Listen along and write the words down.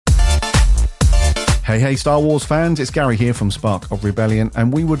Hey Star Wars fans, it's Gary here from Spark of Rebellion,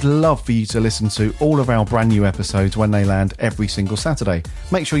 and we would love for you to listen to all of our brand new episodes when they land every single Saturday.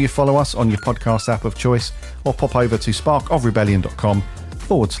 Make sure you follow us on your podcast app of choice or pop over to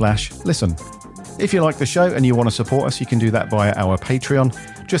sparkofrebellion.com/listen. If you like the show and you want to support us, you can do that via our Patreon.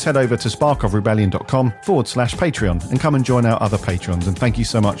 Just head over to sparkofrebellion.com/Patreon and come and join our other patrons, and thank you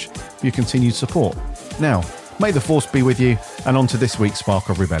so much for your continued support. Now, may the Force be with you, and on to this week's Spark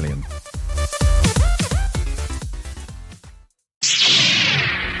of Rebellion.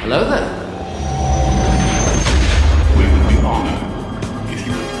 Hello there. We would be honored if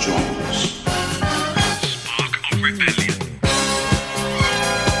you would join us. Spark of Rebellion.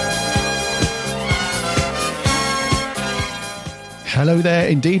 Hello there,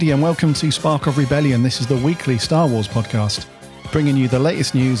 indeedy, and welcome to Spark of Rebellion. This is the weekly Star Wars podcast, bringing you the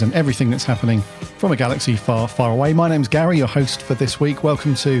latest news and everything that's happening from a galaxy far, far away. My name's Gary, your host for this week.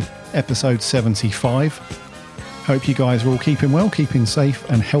 Welcome to episode 75. Hope you guys are all keeping well, keeping safe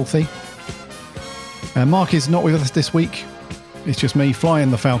and healthy. Mark is not with us this week. It's just me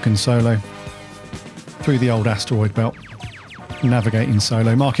flying the Falcon solo through the old asteroid belt, navigating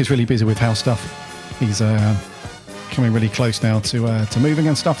solo. Mark is really busy with house stuff. He's coming really close now to moving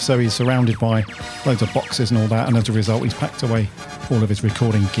and stuff, so he's surrounded by loads of boxes and all that, and as a result he's packed away all of his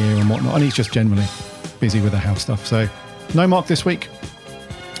recording gear and whatnot, and he's just generally busy with the house stuff. So no Mark this week,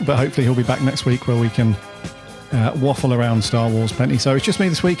 but hopefully he'll be back next week where we can waffle around Star Wars plenty. So it's just me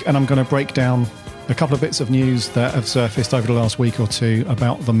this week, and I'm going to break down a couple of bits of news that have surfaced over the last week or two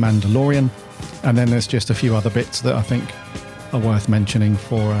about The Mandalorian, and then there's just a few other bits that I think are worth mentioning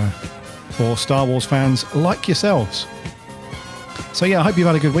for Star Wars fans like yourselves. So yeah, I hope you've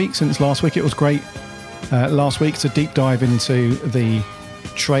had a good week since last week. It was great last week to deep dive into the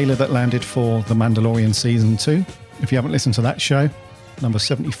trailer that landed for The Mandalorian Season 2. If you haven't listened to that show, number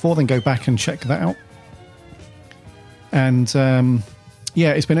 74, then go back and check that out. And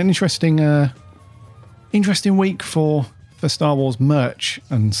yeah, it's been an interesting week for Star Wars merch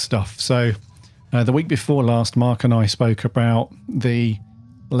and stuff. So the week before last, Mark and I spoke about the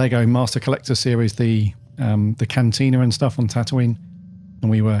Lego Master Collector series, the Cantina and stuff on Tatooine, and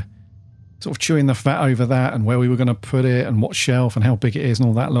we were sort of chewing the fat over that and where we were going to put it and what shelf and how big it is and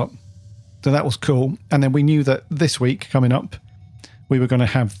all that lot. So that was cool. And then we knew that this week coming up, we were going to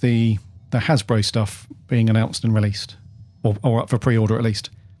have the Hasbro stuff being announced and released. Or up for pre-order at least.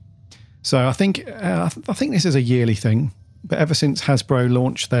 So I think this is a yearly thing, but ever since Hasbro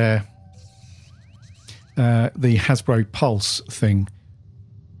launched their the Hasbro Pulse thing,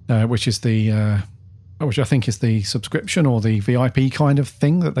 which I think is the subscription or the VIP kind of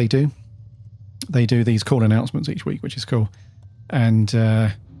thing that they do. They do these cool announcements each week, which is cool. And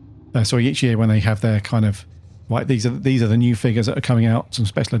so each year when they have their kind of like these are the new figures that are coming out, some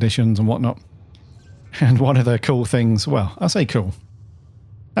special editions and whatnot. And one of the cool things, well, I say cool.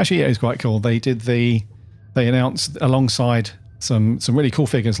 Actually, it is quite cool. They announced alongside some really cool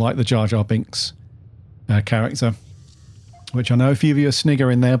figures like the Jar Jar Binks character, which I know a few of you are snigger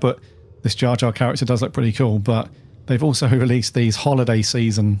in there, but this Jar Jar character does look pretty cool. But they've also released these holiday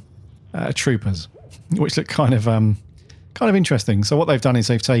season troopers, which look kind of interesting. So what they've done is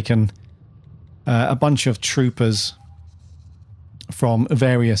they've taken a bunch of troopers from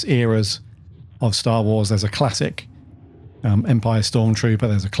various eras of Star Wars. There's a classic Empire Stormtrooper,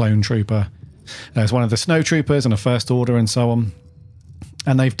 there's a clone trooper, there's one of the snow troopers and a First Order and so on.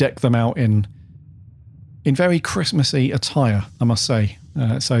 And they've decked them out in very Christmassy attire, I must say.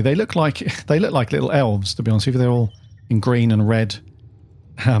 So they look like little elves, to be honest with you. They're all in green and red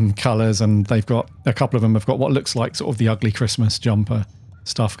colours, and they've got a couple of them have got what looks like sort of the ugly Christmas jumper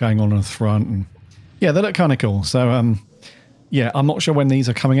stuff going on the front. And yeah, they look kind of cool. So yeah, I'm not sure when these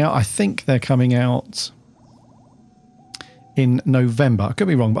are coming out. I think they're coming out in November. I could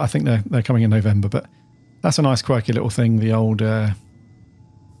be wrong, but I think they're coming in November. But that's a nice, quirky little thing. The old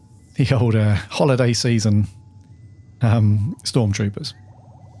holiday season stormtroopers,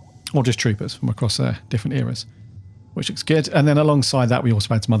 or just troopers from across different eras, which looks good. And then alongside that, we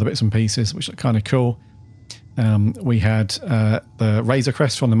also had some other bits and pieces, which look kind of cool. We had the Razor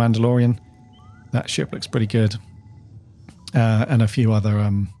Crest from The Mandalorian. That ship looks pretty good. And a few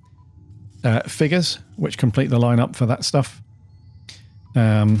other figures which complete the lineup for that stuff.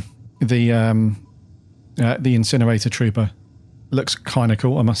 The Incinerator Trooper looks kind of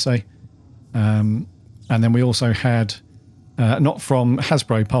cool, I must say. And then we also had, not from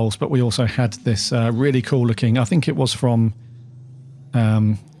Hasbro Pulse, but we also had this really cool looking, I think it was from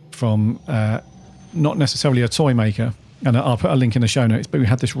not necessarily a toy maker, and I'll put a link in the show notes, but we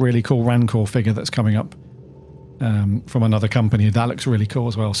had this really cool Rancor figure that's coming up from another company. That looks really cool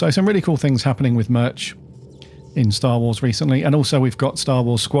as well. So some really cool things happening with merch in Star Wars recently. And also we've got Star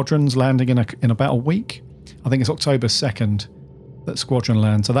Wars Squadrons landing in about a week. I think it's October 2nd that Squadron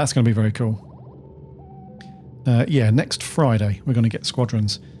lands. So that's going to be very cool. Next Friday we're going to get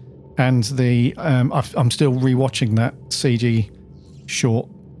Squadrons. And I'm still rewatching that CG short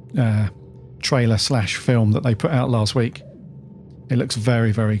trailer / film that they put out last week. It looks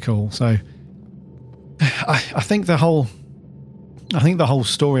very, very cool. So I think the whole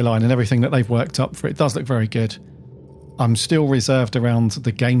storyline and everything that they've worked up for it does look very good. I'm still reserved around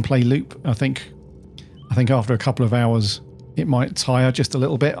the gameplay loop. I think after a couple of hours it might tire just a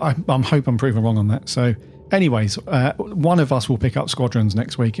little bit. I hope I'm proven wrong on that. So anyways, one of us will pick up Squadrons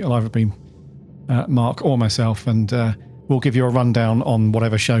next week. It'll either be Mark or myself, and we'll give you a rundown on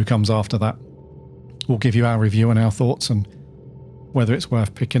whatever show comes after that. We'll give you our review and our thoughts and whether it's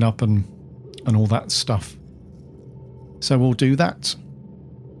worth picking up and all that stuff. So we'll do that.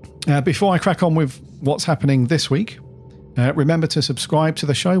 Before I crack on with what's happening this week, remember to subscribe to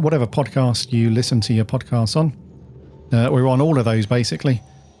the show, whatever podcast you listen to your podcasts on. We're on all of those basically.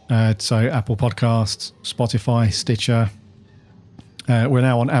 So Apple Podcasts, Spotify, Stitcher. We're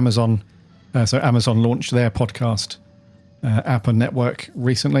now on Amazon. So Amazon launched their podcast app and network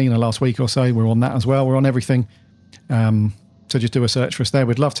recently in the last week or so. We're on that as well. We're on everything. So just do a search for us there.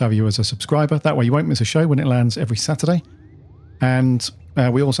 We'd love to have you as a subscriber. That way you won't miss a show when it lands every Saturday. And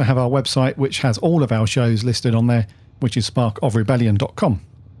we also have our website, which has all of our shows listed on there, which is sparkofrebellion.com.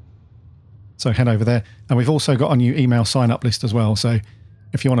 So head over there. And we've also got a new email sign-up list as well. So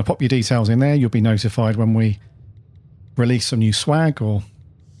if you want to pop your details in there, you'll be notified when we release some new swag or,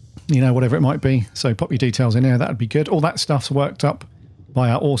 whatever it might be. So pop your details in there. That would be good. All that stuff's worked up by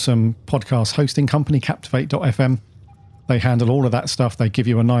our awesome podcast hosting company, Captivate.fm. They handle all of that stuff. They give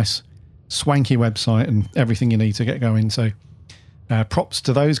you a nice swanky website and everything you need to get going. So props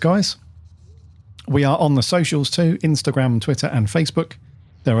to those guys. We are on the socials too, Instagram, Twitter and Facebook.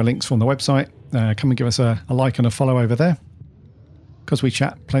 There are links from the website. Come and give us a like and a follow over there, because we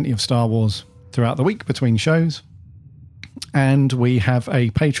chat plenty of Star Wars throughout the week between shows. And we have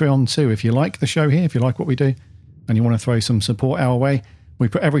a Patreon too. If you like the show here, if you like what we do and you want to throw some support our way, we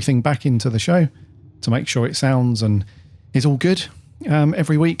put everything back into the show to make sure it sounds and is all good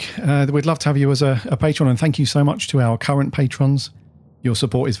every week. We'd love to have you as a patron, and thank you so much to our current patrons. Your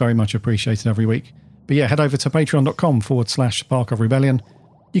support is very much appreciated every week. But yeah, head over to patreon.com/Spark of Rebellion.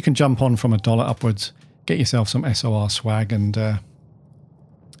 You can jump on from $1 upwards, get yourself some SOR swag, and all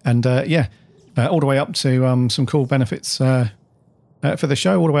the way up to some cool benefits for the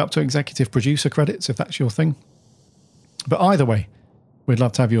show, all the way up to executive producer credits, if that's your thing. But either way, we'd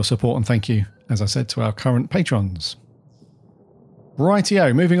love to have your support, and thank you, as I said, to our current patrons.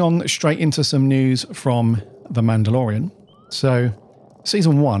 Rightio, moving on straight into some news from The Mandalorian. So,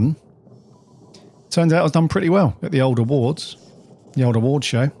 Season 1 turns out it was done pretty well at the old awards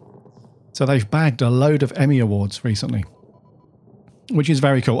show. So they've bagged a load of Emmy Awards recently, which is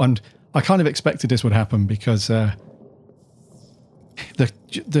very cool. And I kind of expected this would happen because the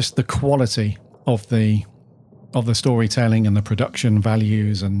quality of the storytelling and the production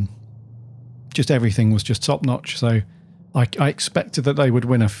values and just everything was just top notch. So I expected that they would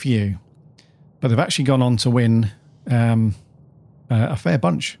win a few, but they've actually gone on to win a fair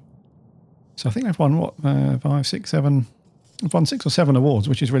bunch. So I think they've won 5, 6, 7. They've won 6 or 7 awards,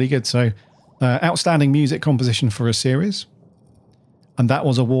 which is really good. So outstanding music composition for a series, and that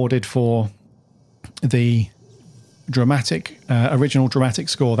was awarded for the original dramatic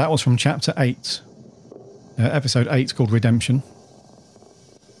score. That was from Chapter 8, Episode 8, called Redemption.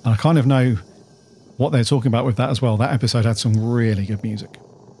 And I kind of know what they're talking about with that as well. That episode had some really good music.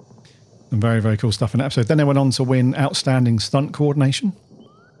 Some very, very cool stuff in that episode. Then they went on to win Outstanding Stunt Coordination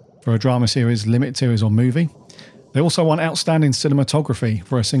for a drama series, limited series or movie. They also won Outstanding Cinematography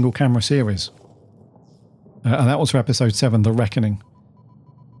for a single camera series. And that was for Episode 7, The Reckoning.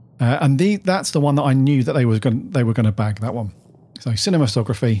 And that's the one that I knew that they were going to bag, that one. So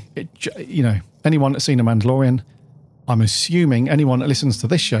cinematography, anyone that's seen The Mandalorian, I'm assuming anyone that listens to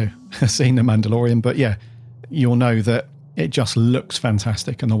this show has seen The Mandalorian, but yeah, you'll know that it just looks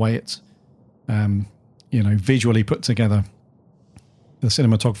fantastic, and the way it's, visually put together, the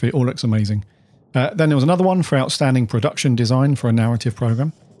cinematography all looks amazing. Then there was another one for Outstanding Production Design for a narrative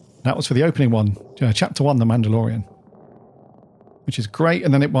program. That was for the opening one, Chapter 1, The Mandalorian, which is great.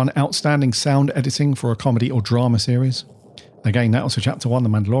 And then it won Outstanding Sound Editing for a comedy or drama series. Again, that was for Chapter 1, The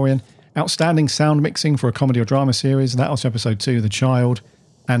Mandalorian. Outstanding Sound Mixing for a comedy or drama series. That was Episode 2, The Child.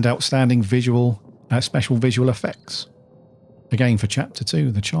 And Outstanding Special Visual Effects. Again, for Chapter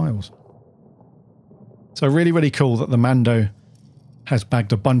 2, The Child. So really, really cool that the Mando has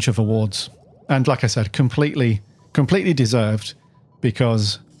bagged a bunch of awards. And like I said, completely deserved,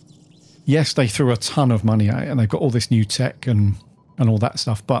 because yes, they threw a ton of money at it and they've got all this new tech and all that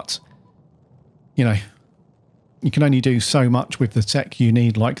stuff. But, you know, you can only do so much with the tech. You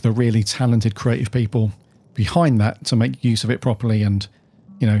need like the really talented creative people behind that to make use of it properly. And,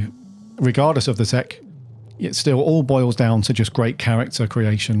 you know, regardless of the tech, it still all boils down to just great character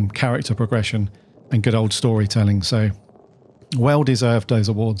creation, character progression, and good old storytelling. So well deserved those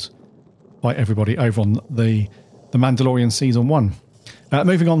awards by everybody over on the Mandalorian Season 1.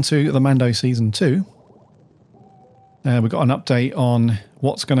 Moving on to the Mando Season 2. We've got an update on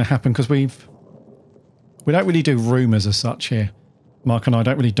what's going to happen, because we don't really do rumours as such here. Mark and I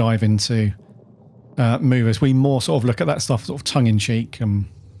don't really dive into movies. We more sort of look at that stuff sort of tongue-in-cheek and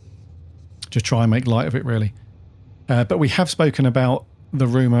just try and make light of it, really. But we have spoken about the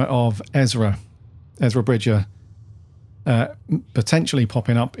rumour of Ezra Bridger, potentially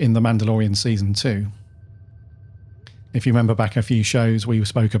popping up in The Mandalorian Season 2. If you remember back a few shows, we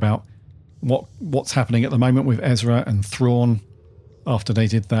spoke about what's happening at the moment with Ezra and Thrawn after they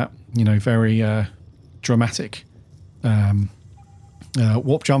did that, you know, very dramatic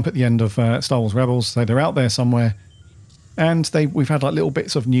warp jump at the end of Star Wars Rebels. So they're out there somewhere, and we've had like little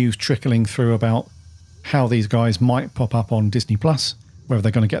bits of news trickling through about how these guys might pop up on Disney Plus, whether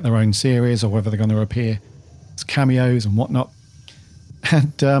they're going to get their own series or whether they're going to appear as cameos and whatnot.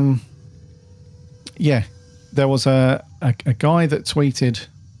 And yeah, there was a guy that tweeted.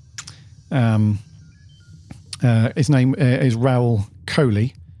 His name is Raul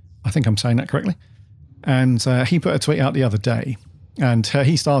Coley. I think I'm saying that correctly. And he put a tweet out the other day, and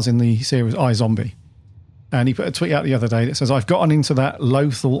he stars in the series iZombie. And he put a tweet out the other day that says, "I've gotten into that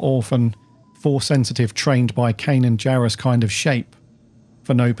Lothal orphan, Force sensitive, trained by Kanan Jarrus kind of shape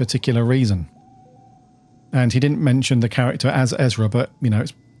for no particular reason." And he didn't mention the character as Ezra, but, you know,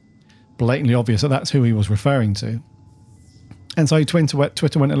 it's blatantly obvious that that's who he was referring to. And so Twitter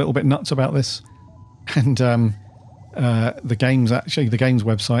went a little bit nuts about this. And the games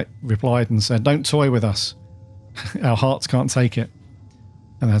website replied and said, "Don't toy with us. Our hearts can't take it."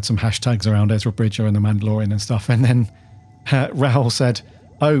 And they had some hashtags around Ezra Bridger and the Mandalorian and stuff. And then Raul said,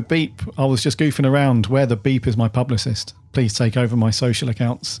 "Oh, Beep, I was just goofing around. Where the Beep is my publicist. Please take over my social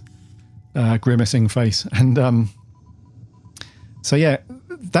accounts." Grimacing face. And so, yeah,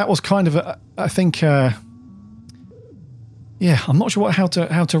 that was kind of, I think... yeah, I'm not sure how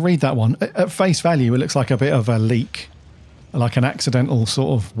to read that one. At face value, it looks like a bit of a leak, like an accidental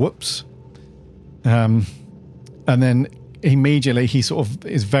sort of whoops. And then immediately he sort of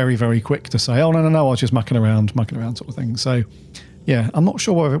is very, very quick to say, "Oh, no, I was just mucking around sort of thing." So, yeah, I'm not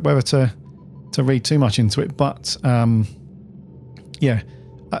sure whether to read too much into it. But, yeah,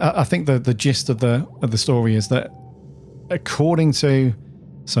 I think the gist of the story is that, according to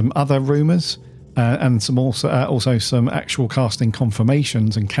some other rumours, and some also some actual casting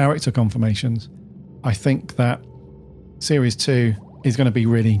confirmations and character confirmations, I think that Series 2 is going to be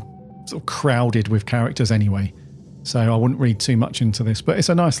really sort of crowded with characters anyway. So I wouldn't read too much into this, but it's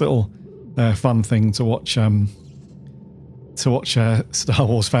a nice little fun thing to watch. Star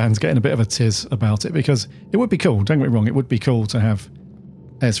Wars fans getting a bit of a tiz about it, because it would be cool. Don't get me wrong; it would be cool to have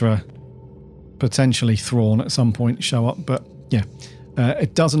Ezra, potentially Thrawn at some point, show up. But yeah.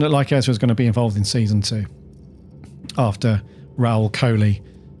 It doesn't look like Ezra's going to be involved in Season 2 after Raul Coley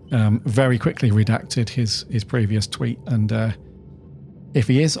very quickly redacted his previous tweet. And if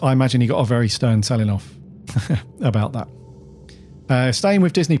he is, I imagine he got a very stern telling off about that. Staying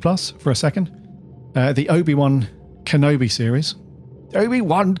with Disney Plus for a second, the Obi-Wan Kenobi series.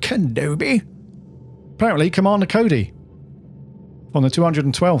 Obi-Wan Kenobi? Apparently, Commander Cody on the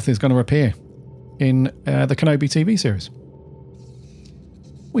 212th is going to appear in the Kenobi TV series,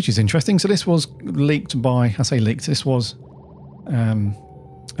 which is interesting. So this was leaked by, I say leaked, this was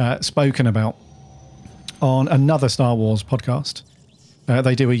spoken about on another Star Wars podcast.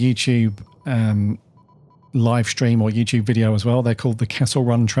 They do a YouTube live stream or YouTube video as well. They're called the Kessel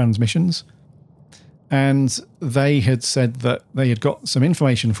Run Transmissions. And they had said that they had got some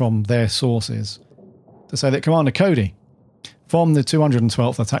information from their sources to say that Commander Cody from the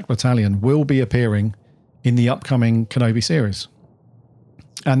 212th Attack Battalion will be appearing in the upcoming Kenobi series.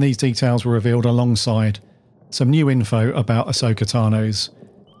 And these details were revealed alongside some new info about Ahsoka Tano's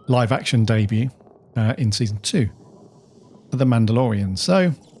live-action debut in Season 2 of The Mandalorian.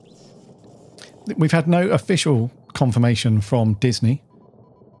 So, we've had no official confirmation from Disney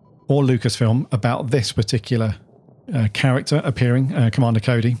or Lucasfilm about this particular character appearing, Commander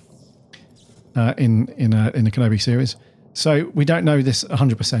Cody, in the Kenobi series. So, we don't know this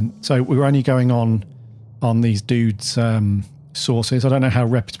 100%. So, we're only going on on these dudes' sources. I don't know how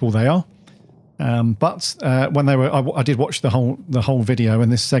reputable they are, but when they were, I did watch the whole video in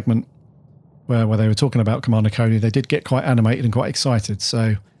this segment where they were talking about Commander Cody. They did get quite animated and quite excited.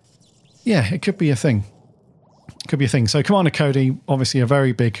 So yeah, it could be a thing. So Commander Cody, obviously a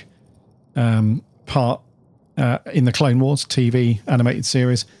very big part in the Clone Wars TV animated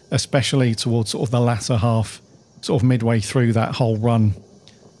series, especially towards sort of the latter half, sort of midway through that whole run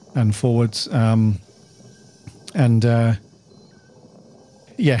and forwards.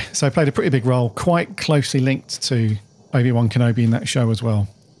 So played a pretty big role, quite closely linked to Obi-Wan Kenobi in that show as well,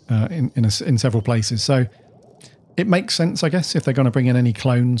 in several places. So it makes sense, I guess, if they're going to bring in any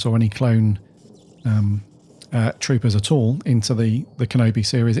clones or any clone troopers at all into the Kenobi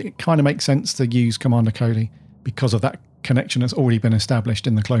series. It kind of makes sense to use Commander Cody because of that connection that's already been established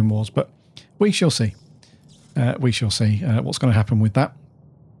in the Clone Wars. But we shall see. What's going to happen with that.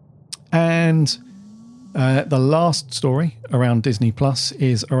 And the last story around Disney Plus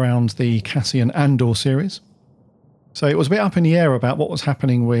is around the Cassian Andor series. So it was a bit up in the air about what was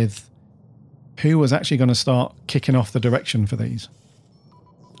happening with who was actually going to start kicking off the direction for these.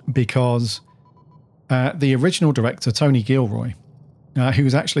 Because the original director, Tony Gilroy, who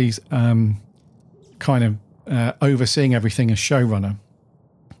was actually kind of overseeing everything as showrunner,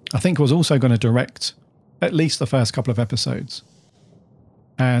 I think was also going to direct at least the first couple of episodes.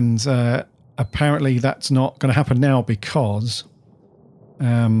 And apparently that's not going to happen now because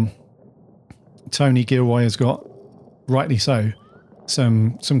Tony Gilroy has got, rightly so,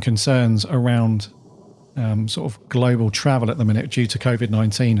 some concerns around sort of global travel at the minute due to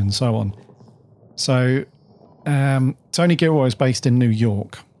COVID-19 and so on. So Tony Gilroy is based in New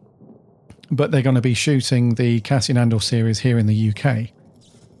York, but they're going to be shooting the Cassian Andor series here in the UK.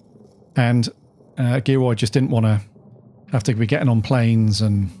 And Gilroy just didn't want to have to be getting on planes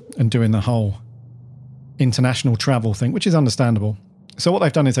and doing the whole international travel thing, which is understandable. So what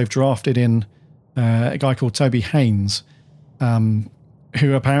they've done is they've drafted in a guy called Toby Haynes,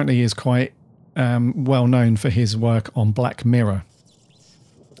 who apparently is quite well known for his work on Black Mirror.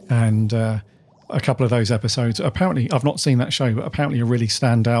 And a couple of those episodes, apparently, I've not seen that show, but apparently really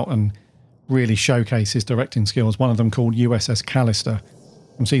stand out and really showcase his directing skills. One of them called USS Callister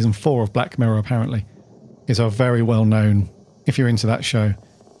from season 4 of Black Mirror, apparently, is a very well-known, if you're into that show,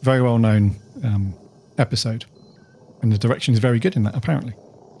 very well-known episode. And the direction is very good in that, apparently.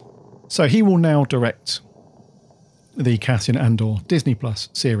 So he will now direct the Cassian Andor Disney Plus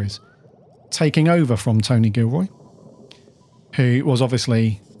series, taking over from Tony Gilroy, who was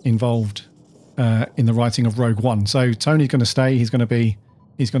obviously involved in the writing of Rogue One. So Tony's going to stay. He's going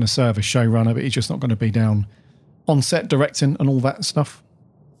to serve as showrunner, but he's just not going to be down on set directing and all that stuff.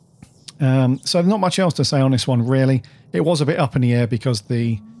 So not much else to say on this one, really. It was a bit up in the air because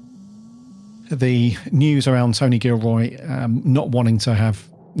the news around Tony Gilroy not wanting to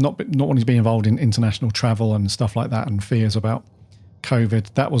be involved in international travel and stuff like that, and fears about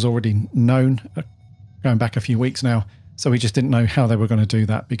COVID, that was already known going back a few weeks now. So we just didn't know how they were going to do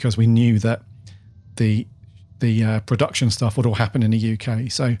that because we knew that the production stuff would all happen in the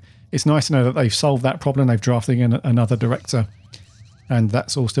UK. So it's nice to know that they've solved that problem. They've drafted in another director, and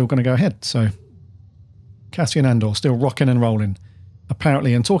that's all still going to go ahead. So Cassian Andor still rocking and rolling,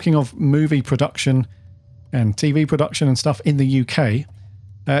 apparently. And talking of movie production and TV production and stuff in the UK,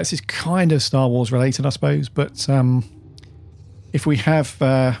 this is kind of Star Wars related, I suppose. But if we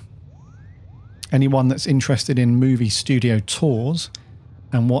have anyone that's interested in movie studio tours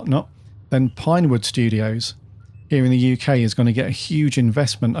and whatnot, then Pinewood Studios here in the UK is going to get a huge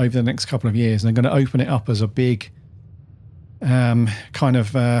investment over the next couple of years, and they're going to open it up as a big kind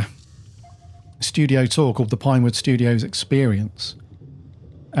of studio tour called the Pinewood Studios Experience.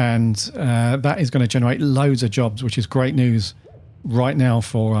 And that is going to generate loads of jobs, which is great news right now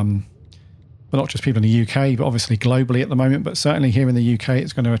for well, not just people in the UK, but obviously globally at the moment. But certainly here in the UK,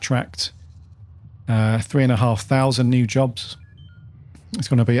 it's going to attract 3,500 new jobs. It's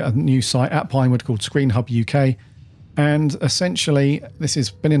going to be a new site at Pinewood called Screen Hub UK. And essentially, this has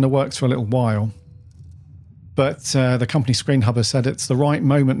been in the works for a little while. But the company Screen Hub has said it's the right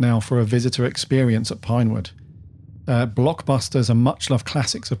moment now for a visitor experience at Pinewood. Blockbusters and much-loved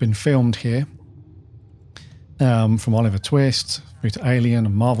classics have been filmed here. From Oliver Twist through to Alien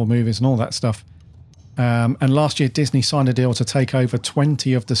and Marvel movies and all that stuff. And last year, Disney signed a deal to take over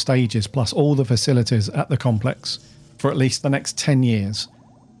 20 of the stages plus all the facilities at the complex for at least the next 10 years.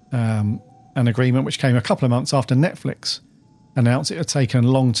 An agreement which came a couple of months after Netflix announced it had taken a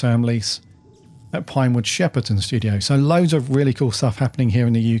long-term lease at Pinewood Shepperton Studio. So loads of really cool stuff happening here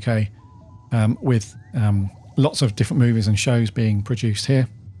in the UK with lots of different movies and shows being produced here.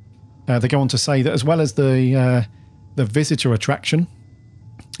 They go on to say that as well as the visitor attraction,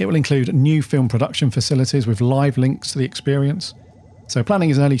 it will include new film production facilities with live links to the experience. So planning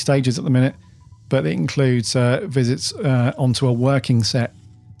is in early stages at the minute, but it includes visits onto a working set.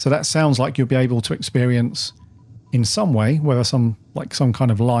 So that sounds like you'll be able to experience in some way, whether some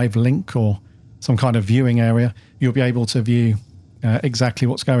kind of live link or some kind of viewing area, you'll be able to view exactly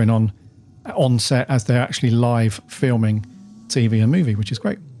what's going on set as they're actually live filming TV and movie, which is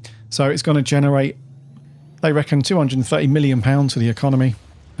great. So it's going to generate, they reckon, £230 million for the economy,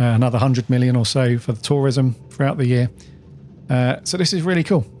 another 100 million or so for the tourism throughout the year. So this is really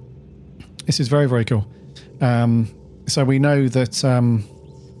cool. This is very, very cool. So we know that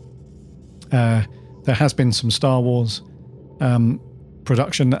there has been some Star Wars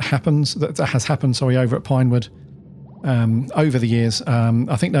production that has happened over at Pinewood over the years.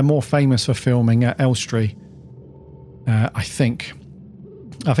 I think they're more famous for filming at Elstree. I think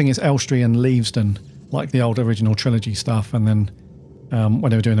it's Elstree and Leavesden, like the old original trilogy stuff. And then when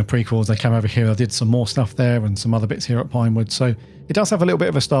they were doing the prequels, they came over here. I did some more stuff there and some other bits here at Pinewood. So it does have a little bit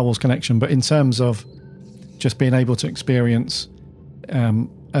of a Star Wars connection. But in terms of just being able to experience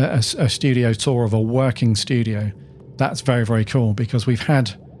a studio tour of a working studio, that's very, very cool, because we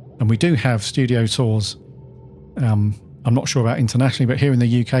do have studio tours. I'm not sure about internationally, but here in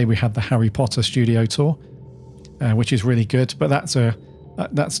the UK we have the Harry Potter studio tour, which is really good. But that's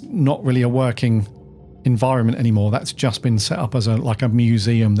not really a working environment anymore. That's just been set up as a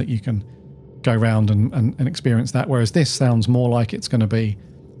museum that you can go around and experience that. Whereas this sounds more like it's going to be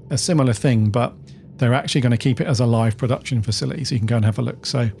a similar thing, but they're actually going to keep it as a live production facility, so you can go and have a look.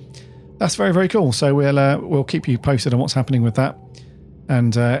 So that's very, very cool. So we'll keep you posted on what's happening with that,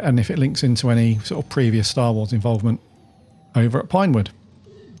 and if it links into any sort of previous Star Wars involvement over at Pinewood.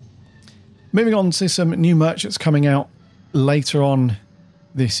 Moving on to some new merch that's coming out later on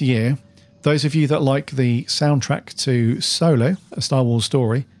this year. Those of you that like the soundtrack to Solo, A Star Wars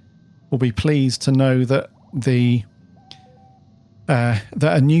Story, will be pleased to know that that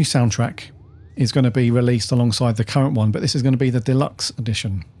a new soundtrack is going to be released alongside the current one, but this is going to be the deluxe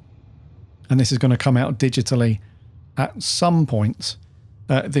edition. And this is going to come out digitally at some point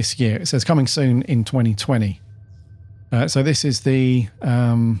this year. It says coming soon in 2020. So this is the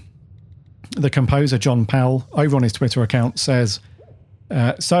composer, John Powell, over on his Twitter account, says,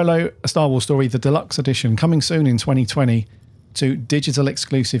 Solo, A Star Wars Story, the deluxe edition, coming soon in 2020 to digital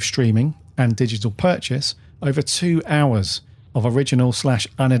exclusive streaming and digital purchase, over 2 hours of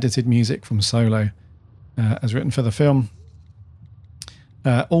original/unedited music from Solo, as written for the film.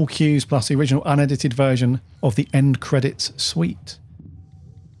 All cues plus the original unedited version of the end credits suite,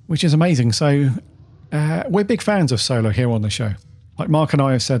 which is amazing. So we're big fans of Solo here on the show. Like Mark and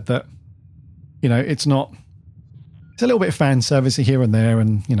I have said that, it's a little bit of fan servicey here and there,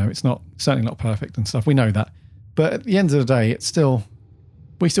 and it's certainly not perfect and stuff. We know that, but at the end of the day,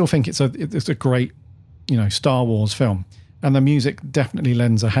 we still think it's a great, Star Wars film, and the music definitely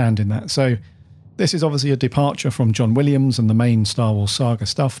lends a hand in that. So this is obviously a departure from John Williams and the main Star Wars saga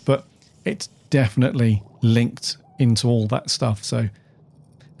stuff, but it's definitely linked into all that stuff. So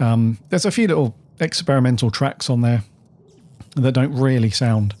there's a few little experimental tracks on there that don't really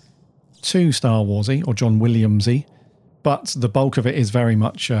sound too Star Warsy or John Williamsy, but the bulk of it is very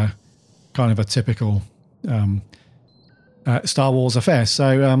much kind of a typical Star Wars affair.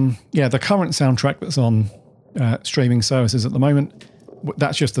 So the current soundtrack that's on streaming services at the moment,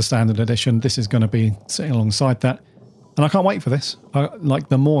 that's just the standard edition. This is going to be sitting alongside that, and I can't wait for this. Like,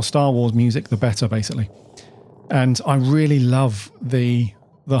 the more Star Wars music, the better, basically. And I really love the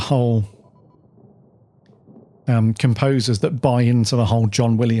whole composers that buy into the whole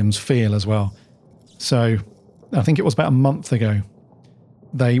John Williams feel as well. So I think it was about a month ago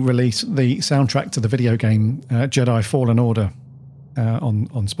they released the soundtrack to the video game Jedi Fallen Order on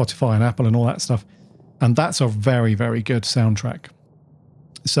Spotify and Apple and all that stuff, and that's a very, very good soundtrack.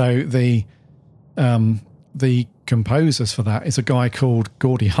 So the composers for that is a guy called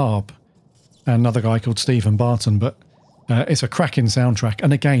Gordy Harb and another guy called Stephen Barton, but it's a cracking soundtrack,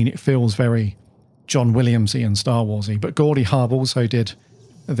 and again it feels very John Williamsy and Star Warsy. But Gordy Harb also did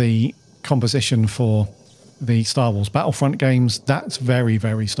the composition for the Star Wars Battlefront games. That's very,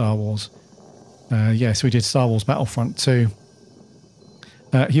 very Star Wars. So we did Star Wars Battlefront 2.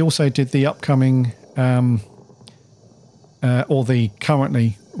 He also did the upcoming or the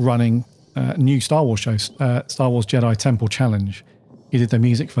currently running new Star Wars show, Star Wars Jedi Temple Challenge. He did the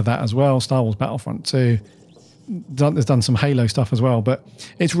music for that as well, Star Wars Battlefront 2. There's done some Halo stuff as well, but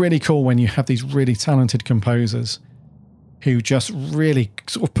it's really cool when you have these really talented composers who just really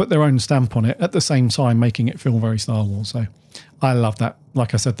sort of put their own stamp on it, at the same time making it feel very Star Wars. So I love that.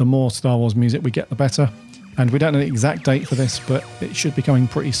 Like I said, the more Star Wars music we get, the better. And we don't know the exact date for this, but it should be coming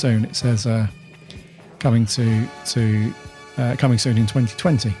pretty soon. It says coming soon in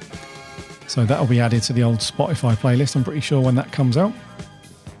 2020. So that'll be added to the old Spotify playlist. I'm pretty sure when that comes out.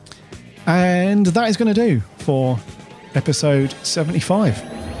 And that is going to do for episode 75.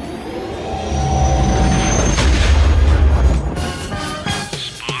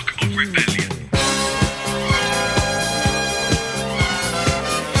 Spark of Rebellion.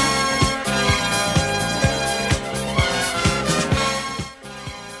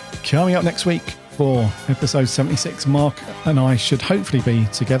 Coming up next week for episode 76, Mark and I should hopefully be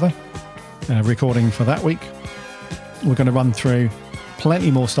together recording for that week. We're going to run through plenty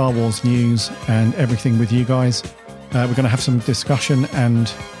more Star Wars news and everything with you guys. We're going to have some discussion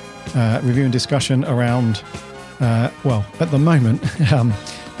and review and discussion around, well, at the moment,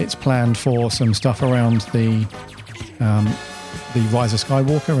 it's planned for some stuff around the Rise of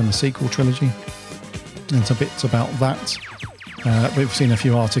Skywalker and the sequel trilogy, and some bits about that. We've seen a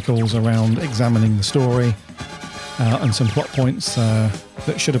few articles around examining the story and some plot points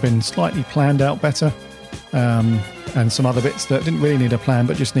that should have been slightly planned out better, and some other bits that didn't really need a plan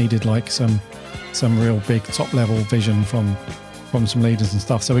but just needed like some real big top level vision from some leaders and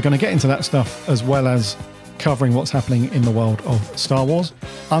stuff. So we're going to get into that stuff as well as covering what's happening in the world of Star Wars.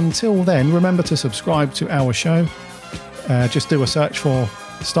 Until then, remember to subscribe to our show. Just do a search for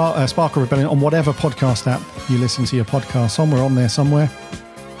Spark of Rebellion on whatever podcast app you listen to your podcasts on. We're on there somewhere.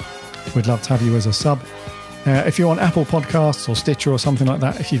 We'd love to have you as a sub. If you're on Apple Podcasts or Stitcher or something like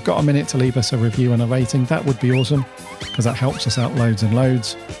that, if you've got a minute to leave us a review and a rating, that would be awesome, because that helps us out loads and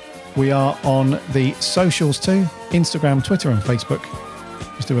loads. We are on the socials too, Instagram, Twitter and Facebook.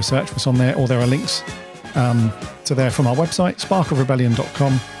 Just do a search for us on there, or there are links to there from our website,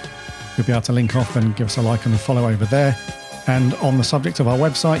 sparkofrebellion.com. You'll be able to link off and give us a like and a follow over there. And on the subject of our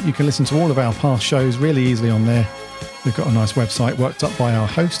website, you can listen to all of our past shows really easily on there. We've got a nice website worked up by our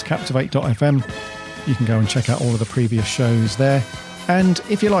host, Captivate.fm. You can go and check out all of the previous shows there. And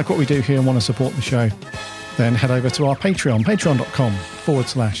if you like what we do here and want to support the show, then head over to our Patreon,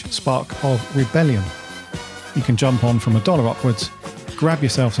 patreon.com/Spark of Rebellion. You can jump on from $1 upwards, grab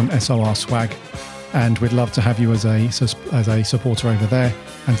yourself some SOR swag, and we'd love to have you as a supporter over there.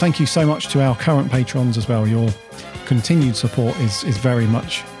 And thank you so much to our current patrons as well. Your continued support is very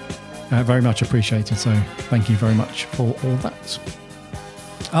much appreciated. So thank you very much for all that.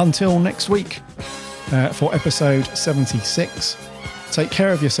 Until next week for episode 76, take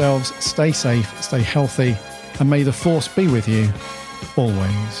care of yourselves, stay safe, stay healthy, and may the Force be with you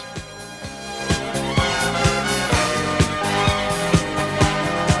always.